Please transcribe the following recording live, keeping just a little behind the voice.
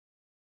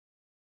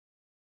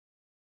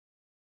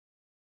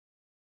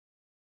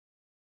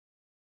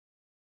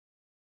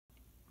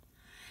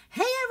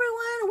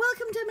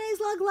welcome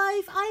to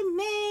MaysLugLife. I'm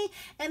May,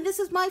 and this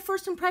is my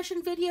first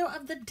impression video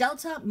of the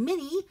Delta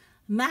Mini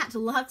Matte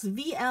Luxe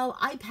VL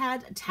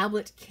iPad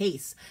tablet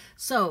case.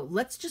 So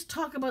let's just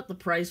talk about the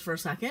price for a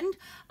second.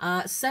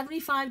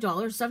 $75,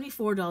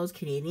 $74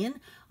 Canadian,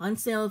 on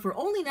sale for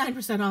only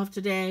 9% off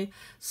today.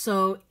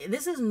 So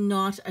this is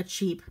not a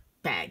cheap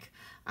bag.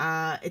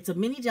 It's a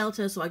mini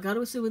Delta, so I got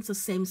to assume it's the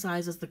same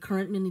size as the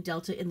current mini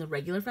Delta in the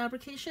regular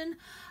fabrication,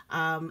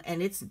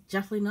 and it's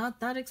definitely not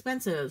that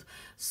expensive.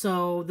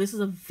 So this is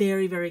a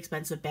very, very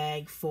expensive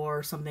bag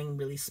for something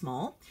really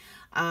small.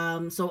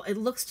 So it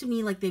looks to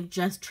me like they've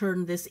just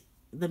turned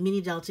the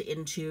mini Delta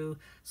into,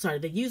 sorry,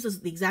 they use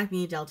the exact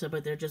mini Delta,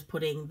 but they're just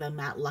putting the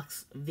Matte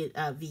Luxe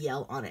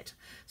VL on it.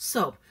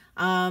 So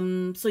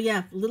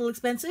yeah, a little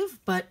expensive,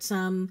 but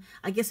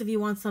I guess if you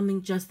want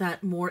something just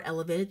that more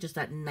elevated, just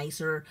that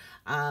nicer,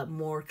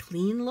 more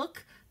clean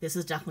look, this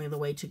is definitely the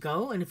way to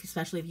go. And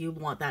especially if you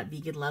want that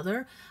vegan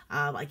leather,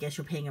 I guess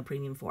you're paying a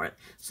premium for it.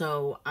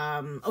 So,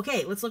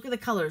 okay, let's look at the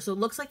color. So it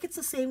looks like it's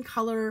the same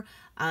color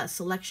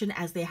selection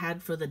as they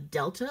had for the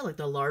Delta, like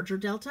the larger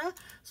Delta.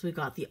 So we've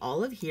got the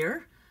olive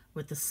here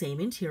with the same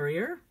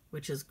interior,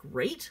 which is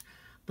great.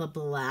 The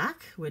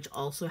black, which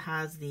also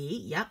has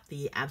the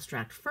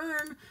abstract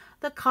fern.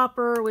 The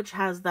copper, which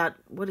has that,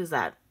 what is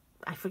that?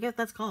 I forget what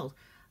that's called.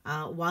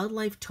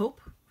 Wildlife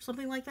taupe,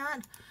 something like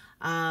that.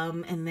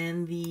 And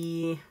then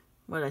the,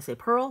 what did I say,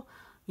 pearl?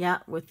 Yeah,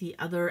 with the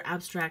other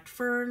abstract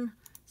fern,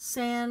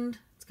 sand.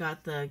 It's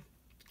got the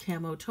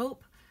camo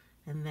taupe,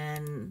 and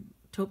then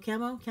taupe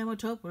camo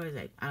taupe. What did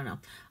I say? I don't know.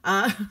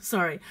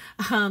 Sorry.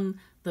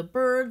 The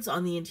birds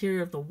on the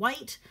interior of the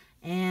white,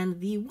 and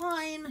the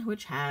wine,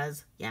 which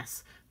has,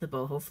 yes, the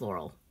boho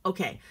floral.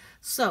 Okay,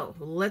 so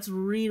let's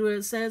read what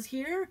it says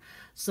here.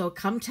 So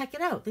come check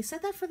it out. They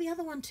said that for the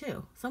other one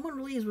too. Someone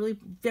really is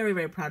very,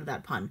 very proud of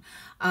that pun.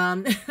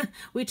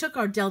 We took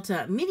our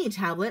Delta mini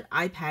tablet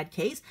iPad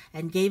case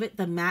and gave it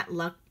the Matte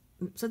Luxe.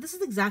 So this is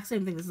the exact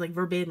same thing. This is like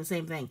verbatim the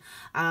same thing.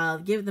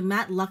 Give it the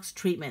Matte Luxe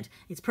treatment.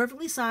 It's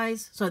perfectly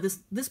sized. So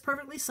this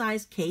perfectly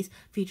sized case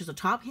features a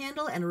top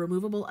handle and a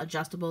removable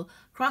adjustable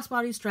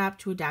crossbody strap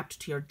to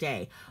adapt to your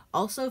day.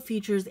 Also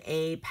features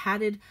a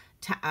padded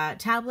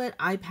tablet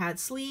iPad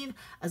sleeve,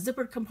 a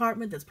zippered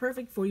compartment that's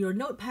perfect for your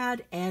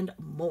notepad, and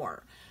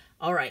more.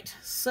 All right,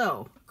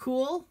 so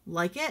cool,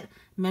 like it.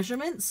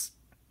 Measurements: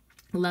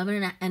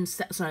 11 and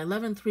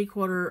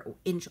 3/4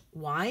 inch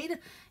wide,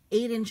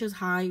 8 inches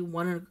high,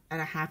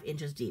 1.5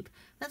 inches deep.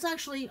 That's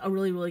actually a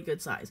really, really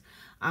good size.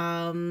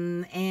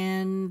 Okay,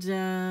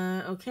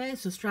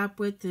 so strap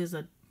width is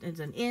an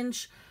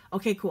inch.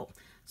 Okay, cool.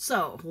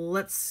 So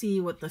let's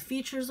see what the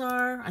features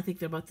are. I think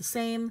they're about the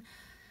same.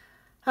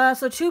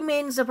 So 2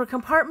 main zipper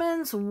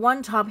compartments,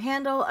 1 top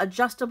handle,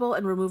 adjustable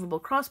and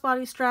removable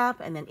crossbody strap,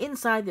 and then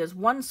inside there's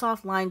 1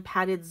 soft line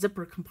padded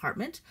zipper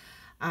compartment.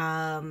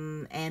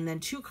 And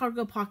then 2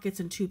 cargo pockets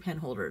and 2 pen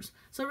holders.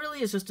 So it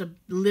really is just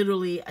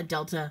literally a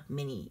Delta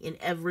Mini in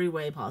every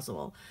way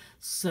possible.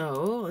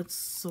 So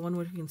it's the one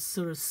where you can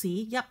sort of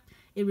see. Yep,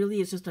 it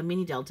really is just a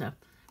mini Delta.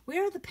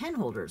 Where are the pen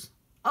holders?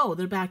 Oh,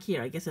 they're back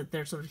here. I guess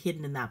they're sort of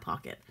hidden in that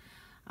pocket.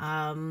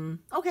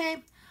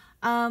 Okay.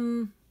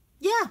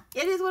 Yeah,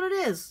 it is what it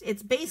is.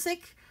 It's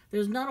basic.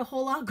 There's not a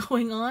whole lot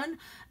going on.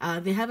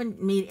 They haven't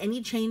made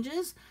any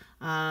changes.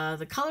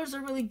 The colors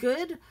are really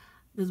good.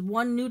 There's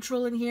 1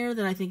 neutral in here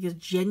that I think is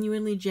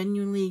genuinely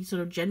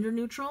sort of gender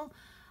neutral.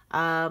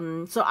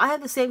 So I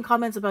had the same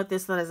comments about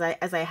this as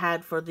I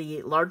had for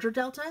the larger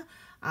Delta.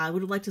 I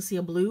would have liked to see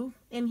a blue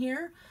in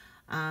here.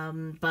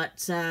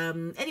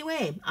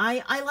 Anyway,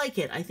 I like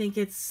it. I think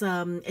it's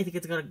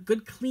got a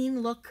good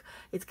clean look.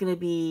 It's gonna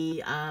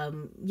be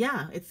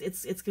yeah,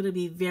 it's gonna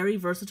be very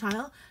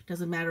versatile.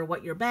 Doesn't matter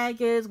what your bag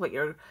is, what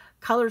your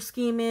color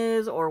scheme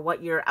is, or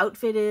what your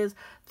outfit is.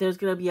 There's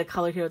gonna be a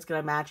color here that's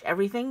gonna match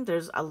everything.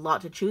 There's a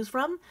lot to choose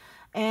from.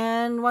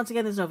 And once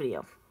again, there's no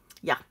video.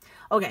 Yeah.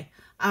 Okay.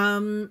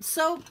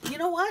 So you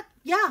know what?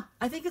 Yeah,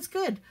 I think it's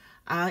good.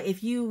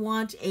 If you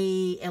want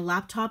a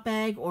laptop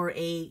bag, or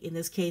in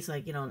this case,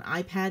 like, you know, an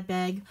iPad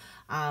bag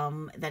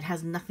that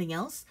has nothing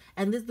else.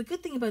 And the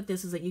good thing about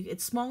this is that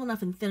it's small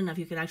enough and thin enough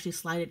you can actually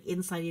slide it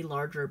inside a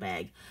larger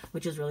bag,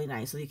 which is really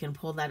nice. So you can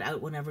pull that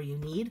out whenever you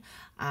need,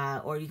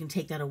 or you can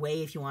take that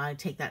away if you want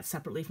to take that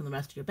separately from the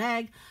rest of your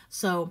bag.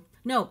 So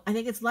no, I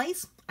think it's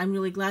nice. I'm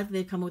really glad that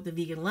they've come up with the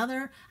vegan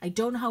leather. I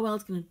don't know how well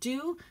it's going to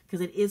do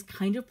because it is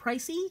kind of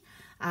pricey.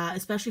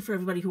 Especially for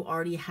everybody who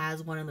already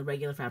has one in the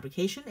regular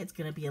fabrication. It's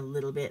going to be a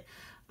little bit,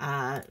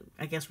 I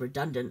guess,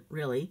 redundant,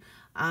 really.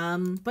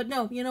 But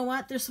no, you know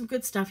what? There's some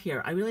good stuff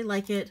here. I really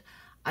like it.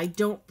 I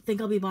don't think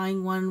I'll be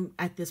buying one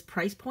at this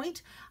price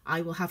point.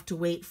 I will have to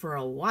wait for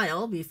a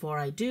while before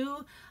I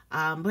do.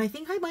 But I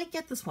think I might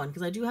get this one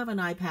because I do have an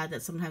iPad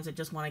that sometimes I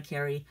just want to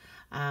carry,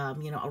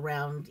 you know,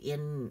 around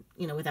in,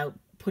 you know, without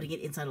putting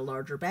it inside a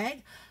larger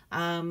bag.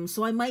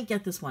 So I might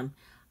get this one.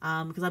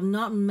 because I'm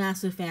not a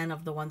massive fan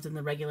of the ones in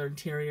the regular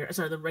interior,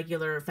 sorry, the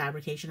regular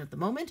fabrication at the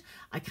moment.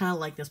 I kind of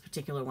like this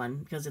particular one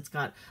because it's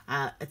got,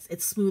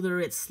 it's smoother,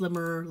 it's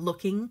slimmer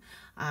looking,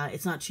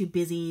 it's not too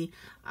busy,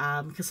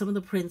 because some of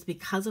the prints,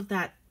 because of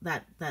that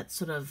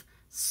sort of,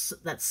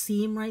 that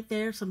seam right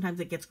there,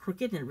 sometimes it gets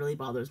crooked and it really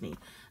bothers me.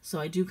 So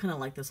I do kind of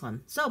like this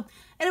one. So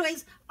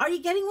anyways, are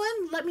you getting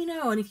one? Let me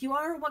know. And if you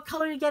are, what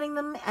color are you getting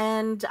them?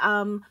 And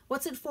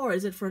what's it for?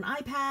 Is it for an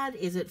iPad?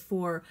 Is it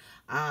for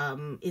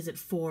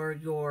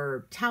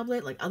your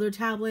tablet, like other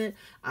tablet?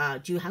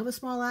 Do you have a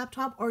small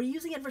laptop, or are you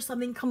using it for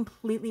something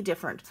completely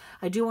different?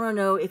 I do want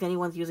to know if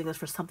anyone's using this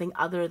for something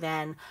other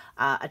than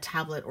a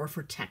tablet or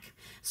for tech.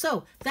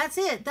 So that's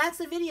it. That's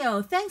the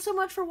video. Thanks so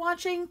much for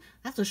watching.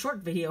 That's a short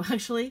video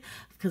actually,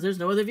 because there's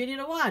no other video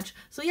to watch.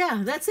 So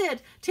yeah, that's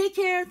it. Take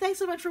care. Thanks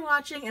so much for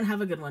watching and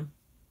have a good one.